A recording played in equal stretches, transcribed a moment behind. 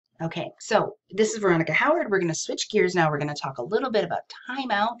Okay, so this is Veronica Howard. We're going to switch gears now. We're going to talk a little bit about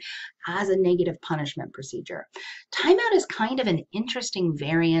timeout as a negative punishment procedure. Timeout is kind of an interesting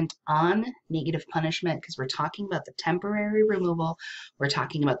variant on negative punishment because we're talking about the temporary removal. We're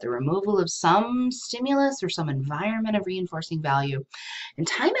talking about the removal of some stimulus or some environment of reinforcing value. And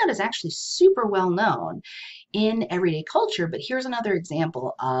timeout is actually super well known in everyday culture, but here's another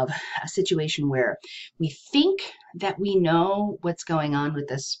example of a situation where we think that we know what's going on with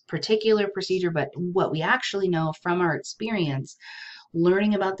this particular procedure, but what we actually know from our experience,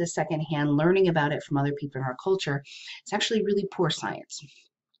 learning about this secondhand, learning about it from other people in our culture, it's actually really poor science.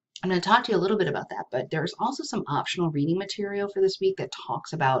 I'm going to talk to you a little bit about that, but there's also some optional reading material for this week that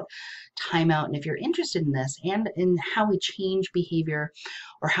talks about timeout. And if you're interested in this and in how we change behavior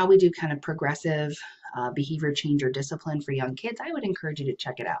or how we do kind of progressive behavior change or discipline for young kids, I would encourage you to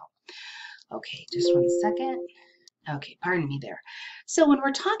check it out. Okay, just one second. Okay, pardon me there. So when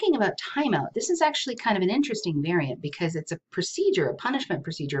we're talking about timeout, this is actually kind of an interesting variant because it's a procedure, a punishment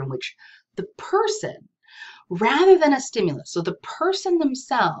procedure in which the person, rather than a stimulus, so the person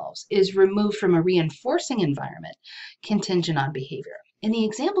themselves is removed from a reinforcing environment contingent on behavior. In the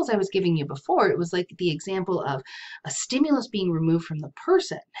examples I was giving you before, it was like the example of a stimulus being removed from the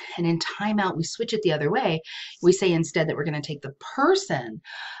person. And in timeout, we switch it the other way. We say instead that we're going to take the person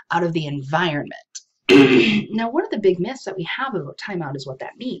out of the environment. Now, one of the big myths that we have about timeout is what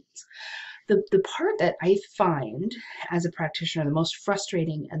that means. The part that I find as a practitioner the most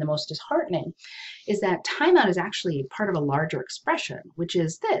frustrating and the most disheartening is that timeout is actually part of a larger expression, which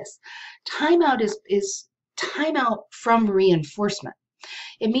is this. Timeout is timeout from reinforcement.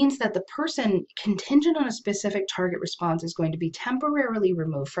 It means that the person, contingent on a specific target response, is going to be temporarily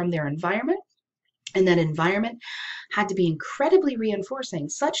removed from their environment, and that environment had to be incredibly reinforcing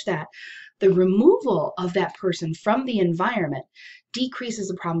such that the removal of that person from the environment decreases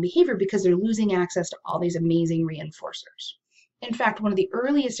the problem behavior because they're losing access to all these amazing reinforcers. In fact, one of the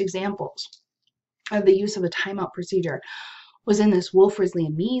earliest examples of the use of a timeout procedure was in this Wolf, Risley,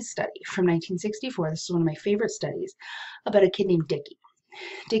 and Mies study from 1964. This is one of my favorite studies about a kid named Dickie.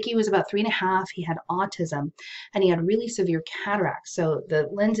 Dickie was about 3.5. He had autism and he had really severe cataracts. So the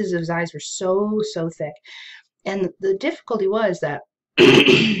lenses of his eyes were so thick. And the difficulty was that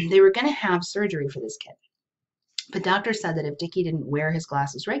they were going to have surgery for this kid. But doctors said that if Dickie didn't wear his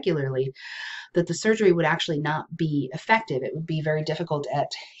glasses regularly, that the surgery would actually not be effective. It would be very difficult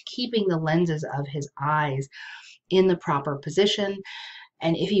at keeping the lenses of his eyes in the proper position.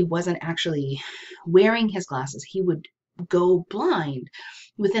 And if he wasn't actually wearing his glasses, he would go blind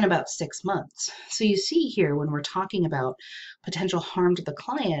within about 6 months. So you see here, when we're talking about potential harm to the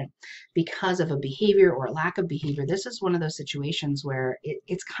client because of a behavior or a lack of behavior, this is one of those situations where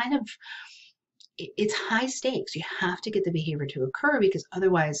it's high stakes. You have to get the behavior to occur because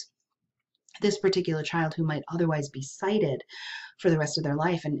otherwise this particular child who might otherwise be sighted for the rest of their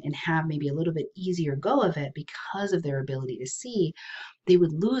life and have maybe a little bit easier go of it because of their ability to see, they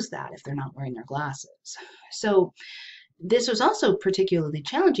would lose that if they're not wearing their glasses. So this was also particularly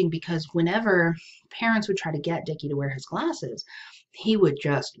challenging because whenever parents would try to get Dickie to wear his glasses, he would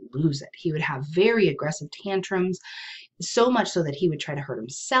just lose it. He would have very aggressive tantrums, so much so that he would try to hurt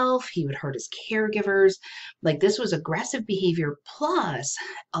himself. He would hurt his caregivers. Like, this was aggressive behavior plus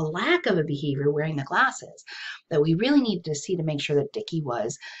a lack of a behavior wearing the glasses that we really needed to see to make sure that Dickie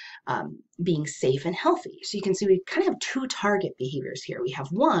was being safe and healthy. So you can see we kind of have two target behaviors here. We have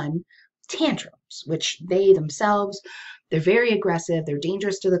one, tantrums, which they themselves, they're very aggressive, they're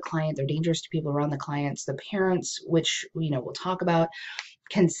dangerous to the client, they're dangerous to people around the clients, the parents, which we'll talk about,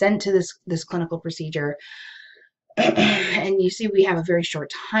 consent to this clinical procedure. And you see we have a very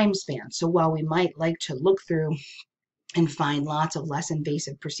short time span. So while we might like to look through and find lots of less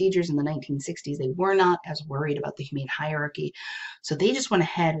invasive procedures in the 1960s, they were not as worried about the humane hierarchy. So they just went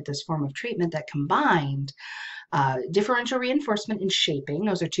ahead with this form of treatment that combined differential reinforcement and shaping.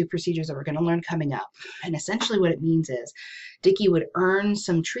 Those are two procedures that we're going to learn coming up. And essentially what it means is Dickie would earn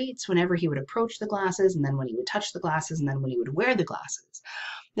some treats whenever he would approach the glasses, and then when he would touch the glasses, and then when he would wear the glasses.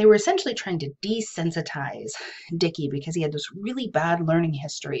 They were essentially trying to desensitize Dickie because he had this really bad learning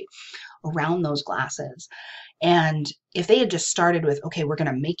history around those glasses. And if they had just started with, okay, we're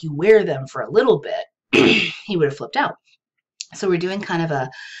going to make you wear them for a little bit, he would have flipped out. So we're doing kind of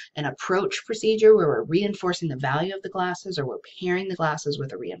an approach procedure where we're reinforcing the value of the glasses, or we're pairing the glasses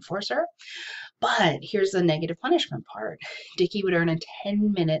with a reinforcer. But here's the negative punishment part. Dickie would earn a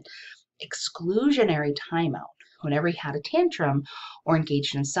 10-minute exclusionary timeout whenever he had a tantrum or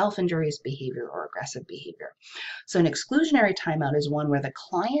engaged in self-injurious behavior or aggressive behavior. So an exclusionary timeout is one where the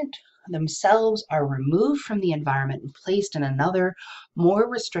client themselves are removed from the environment and placed in another, more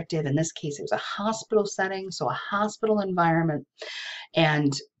restrictive, in this case, it was a hospital setting, so a hospital environment,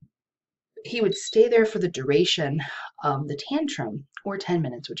 and he would stay there for the duration of the tantrum, or 10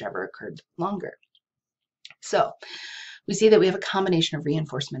 minutes, whichever occurred longer. So we see that we have a combination of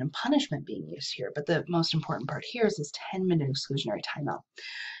reinforcement and punishment being used here, but the most important part here is this 10-minute exclusionary timeout.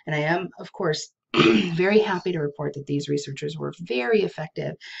 And I am, of course, very happy to report that these researchers were very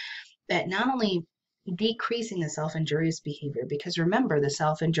effective at not only decreasing the self-injurious behavior, because remember, the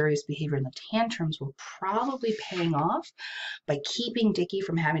self-injurious behavior and the tantrums were probably paying off by keeping Dickie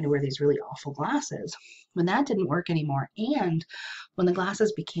from having to wear these really awful glasses. When that didn't work anymore, and when the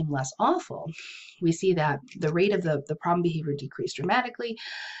glasses became less awful, we see that the rate of the problem behavior decreased dramatically,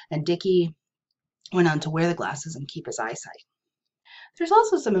 and Dickie went on to wear the glasses and keep his eyesight. There's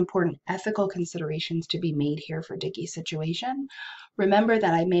also some important ethical considerations to be made here for Dickie's situation. Remember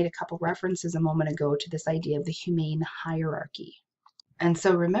that I made a couple references a moment ago to this idea of the humane hierarchy. And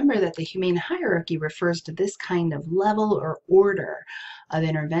so remember that the humane hierarchy refers to this kind of level or order of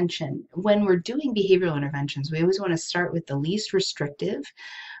intervention. When we're doing behavioral interventions, we always want to start with the least restrictive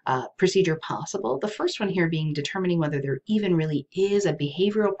procedure possible. The first one here being determining whether there even really is a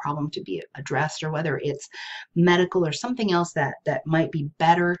behavioral problem to be addressed, or whether it's medical or something else that might be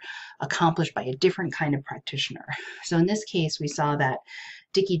better accomplished by a different kind of practitioner. So in this case, we saw that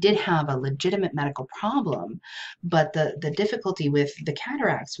Dickie did have a legitimate medical problem, but the difficulty with the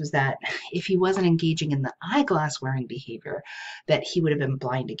cataracts was that if he wasn't engaging in the eyeglass wearing behavior, that he would have been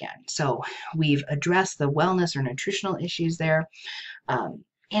blind again. So we've addressed the wellness or nutritional issues there.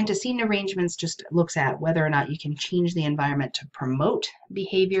 Antecedent arrangements just looks at whether or not you can change the environment to promote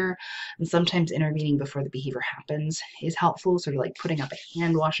behavior, and sometimes intervening before the behavior happens is helpful, sort of like putting up a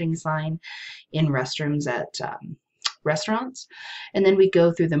hand washing sign in restrooms at restaurants. And then we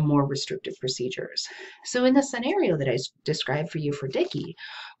go through the more restrictive procedures. So in the scenario that I described for you for Dickie,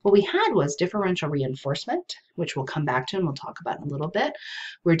 what we had was differential reinforcement, which we'll come back to and we'll talk about in a little bit,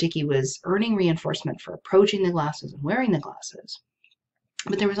 where Dickie was earning reinforcement for approaching the glasses and wearing the glasses.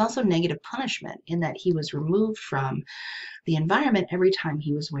 But there was also negative punishment in that he was removed from the environment every time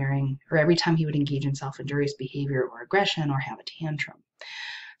he was wearing, or every time he would engage in self-injurious behavior or aggression or have a tantrum.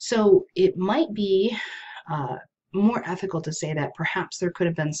 So it might be more ethical to say that perhaps there could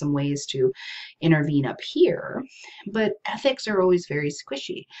have been some ways to intervene up here, but ethics are always very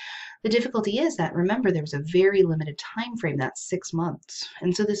squishy. The difficulty is that, remember, there was a very limited time frame, that's 6 months.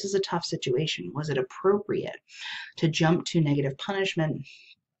 And so this is a tough situation. Was it appropriate to jump to negative punishment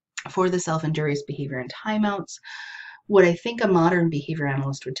for the self-injurious behavior and timeouts? What I think a modern behavior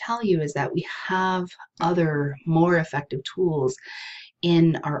analyst would tell you is that we have other more effective tools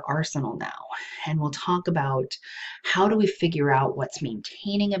in our arsenal now. And we'll talk about how do we figure out what's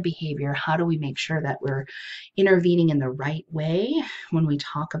maintaining a behavior, how do we make sure that we're intervening in the right way when we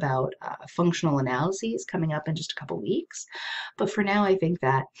talk about functional analyses coming up in just a couple weeks. But for now, I think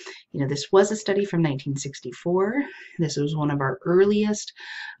that, this was a study from 1964. This was one of our earliest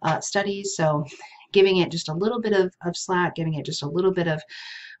studies. So giving it just a little bit of slack, giving it just a little bit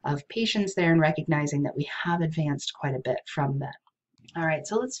of patience there, and recognizing that we have advanced quite a bit from that. All right,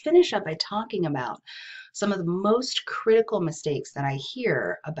 so let's finish up by talking about some of the most critical mistakes that I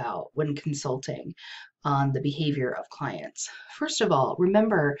hear about when consulting on the behavior of clients. First of all,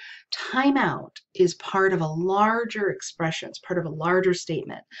 remember, timeout is part of a larger expression. It's part of a larger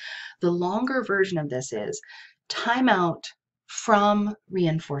statement. The longer version of this is timeout from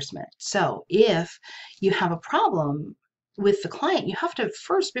reinforcement. So if you have a problem with the client, you have to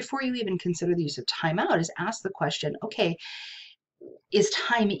first, before you even consider the use of timeout, is ask the question, okay, is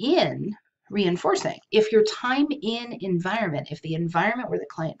time in reinforcing? If your time in environment, if the environment where the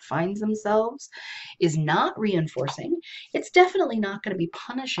client finds themselves is not reinforcing, it's definitely not going to be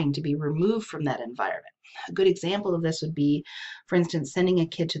punishing to be removed from that environment. A good example of this would be, for instance, sending a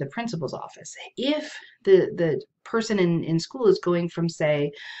kid to the principal's office. If the person in school is going from,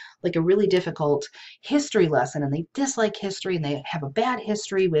 say, like a really difficult history lesson, and they dislike history and they have a bad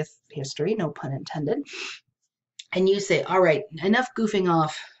history with history, no pun intended, and you say, all right, enough goofing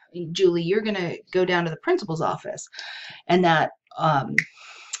off, Julie, you're going to go down to the principal's office. And that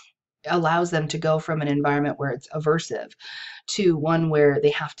allows them to go from an environment where it's aversive to one where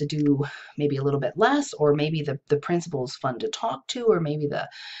they have to do maybe a little bit less, or maybe the principal's fun to talk to, or maybe the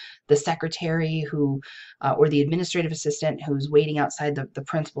secretary who, or the administrative assistant who's waiting outside the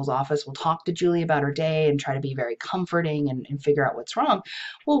principal's office will talk to Julie about her day and try to be very comforting and figure out what's wrong.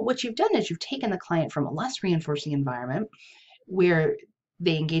 Well, what you've done is you've taken the client from a less reinforcing environment where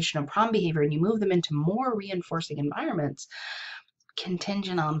they engaged in a problem behavior, and you move them into more reinforcing environments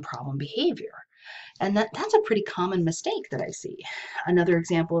contingent on problem behavior. And that's a pretty common mistake that I see. Another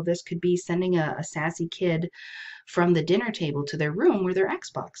example of this could be sending a sassy kid from the dinner table to their room where their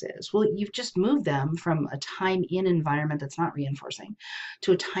Xbox is. Well, you've just moved them from a time in environment that's not reinforcing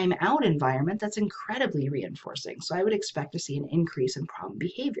to a time out environment that's incredibly reinforcing. So I would expect to see an increase in problem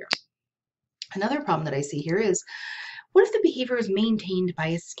behavior. Another problem that I see here is, what if the behavior is maintained by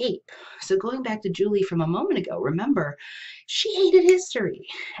escape? So going back to Julie from a moment ago, remember, she hated history.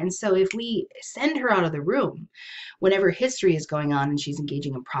 And so if we send her out of the room whenever history is going on and she's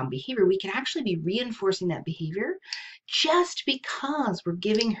engaging in problem behavior, we can actually be reinforcing that behavior just because we're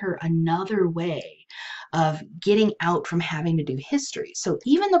giving her another way of getting out from having to do history. So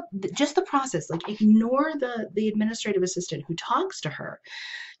even just the process, like ignore the administrative assistant who talks to her.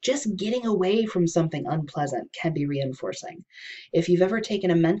 Just getting away from something unpleasant can be reinforcing. If you've ever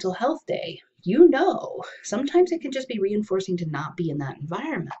taken a mental health day, you know sometimes it can just be reinforcing to not be in that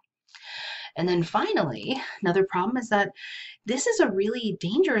environment. And then finally, another problem is that this is a really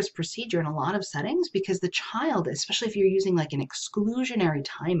dangerous procedure in a lot of settings because the child, especially if you're using like an exclusionary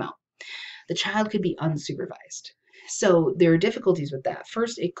timeout, the child could be unsupervised. So there are difficulties with that.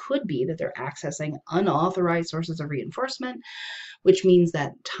 First, it could be that they're accessing unauthorized sources of reinforcement, which means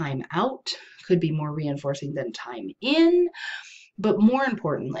that time out could be more reinforcing than time in. But more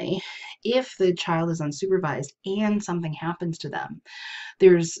importantly, if the child is unsupervised and something happens to them,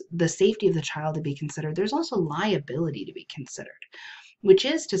 there's the safety of the child to be considered. There's also liability to be considered, which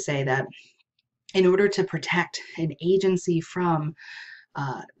is to say that in order to protect an agency from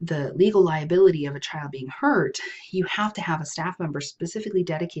the legal liability of a child being hurt, you have to have a staff member specifically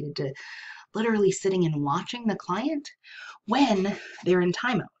dedicated to literally sitting and watching the client when they're in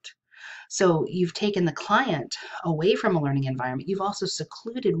timeout. So you've taken the client away from a learning environment. You've also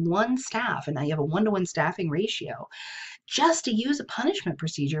secluded one staff, and now you have a one-to-one staffing ratio just to use a punishment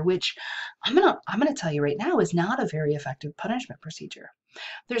procedure, which I'm gonna tell you right now is not a very effective punishment procedure.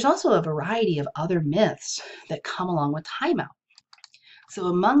 There's also a variety of other myths that come along with timeout. So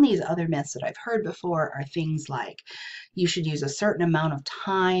among these other myths that I've heard before are things like you should use a certain amount of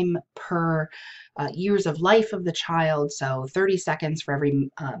time per years of life of the child, so 30 seconds for every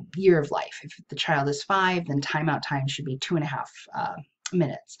year of life. If the child is 5, then timeout time should be 2.5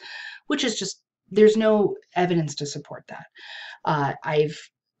 minutes, which is just, there's no evidence to support that. I've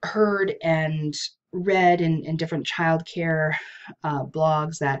heard and read in different childcare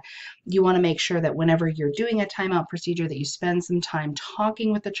blogs that you want to make sure that whenever you're doing a timeout procedure that you spend some time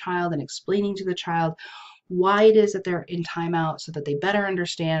talking with the child and explaining to the child why it is that they're in timeout so that they better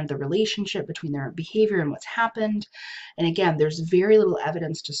understand the relationship between their behavior and what's happened. And again, there's very little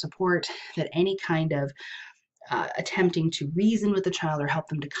evidence to support that any kind of attempting to reason with the child or help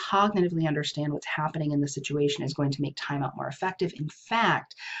them to cognitively understand what's happening in the situation is going to make timeout more effective. In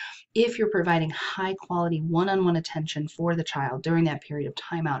fact, if you're providing high quality one-on-one attention for the child during that period of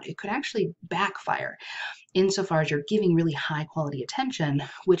timeout, it could actually backfire insofar as you're giving really high quality attention,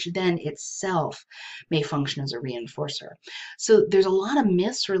 which then itself may function as a reinforcer. So there's a lot of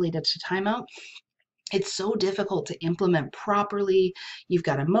myths related to timeout. It's so difficult to implement properly. You've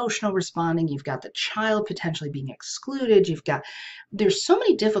got emotional responding, you've got the child potentially being excluded, there's so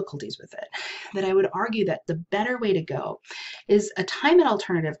many difficulties with it that I would argue that the better way to go is a time-in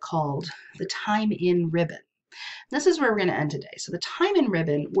alternative called the time-in ribbon. This is where we're going to end today. So the time-in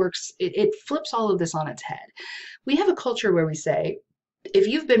ribbon works, it flips all of this on its head. We have a culture where we say, if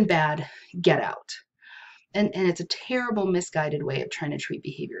you've been bad, get out. And it's a terrible, misguided way of trying to treat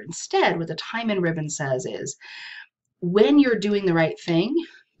behavior. Instead, what the time-in ribbon says is, when you're doing the right thing,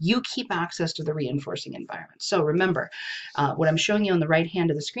 you keep access to the reinforcing environment. So remember, what I'm showing you on the right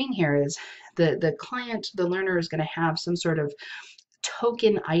hand of the screen here is the client, the learner is going to have some sort of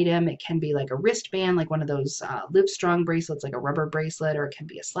token item. It can be like a wristband, like one of those Livestrong bracelets, like a rubber bracelet, or it can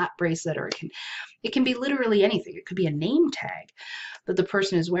be a slap bracelet, or it can be literally anything. It could be a name tag that the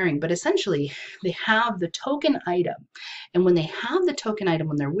person is wearing, but essentially they have the token item. And when they have the token item,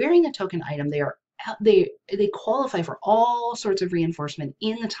 when they're wearing the token item, they qualify for all sorts of reinforcement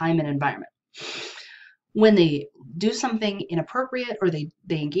in the time and environment. When they do something inappropriate or they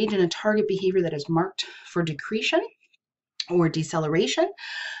engage in a target behavior that is marked for decretion or deceleration,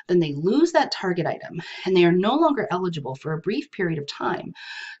 then they lose that target item and they are no longer eligible for a brief period of time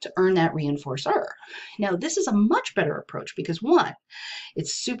to earn that reinforcer. Now, this is a much better approach because one,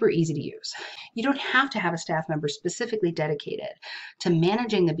 it's super easy to use. You don't have to have a staff member specifically dedicated to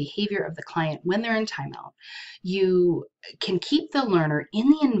managing the behavior of the client when they're in timeout. You can keep the learner in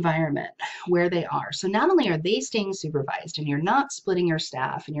the environment where they are. So not only are they staying supervised and you're not splitting your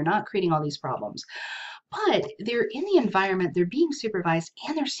staff and you're not creating all these problems, but they're in the environment, they're being supervised,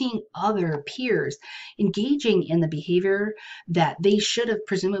 and they're seeing other peers engaging in the behavior that they should have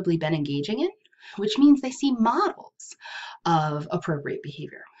presumably been engaging in, which means they see models of appropriate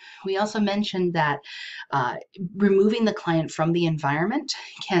behavior. We also mentioned that removing the client from the environment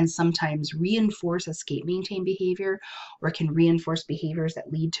can sometimes reinforce escape maintain behavior, or can reinforce behaviors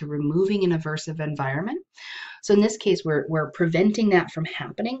that lead to removing an aversive environment. So in this case, we're preventing that from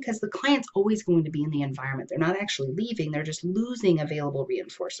happening because the client's always going to be in the environment. They're not actually leaving, they're just losing available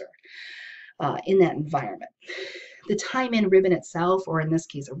reinforcer in that environment. The time in ribbon itself, or in this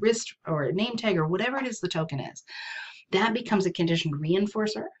case, a wrist or a name tag or whatever it is the token is, that becomes a conditioned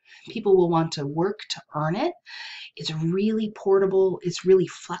reinforcer. People will want to work to earn it. It's really portable, it's really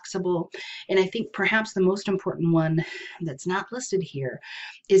flexible. And I think perhaps the most important one that's not listed here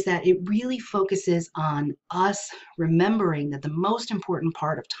is that it really focuses on us remembering that the most important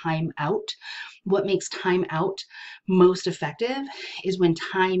part of time out, what makes time out most effective, is when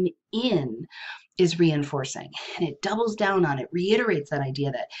time in is reinforcing. And it doubles down on it, reiterates that idea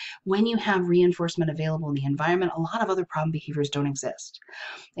that when you have reinforcement available in the environment, a lot of other problem behaviors don't exist.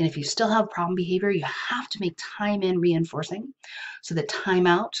 And if you still have problem behavior, you have to make time in reinforcing so that time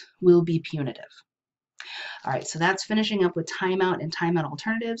out will be punitive. All right, so that's finishing up with timeout and timeout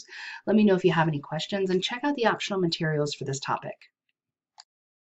alternatives. Let me know if you have any questions, and check out the optional materials for this topic.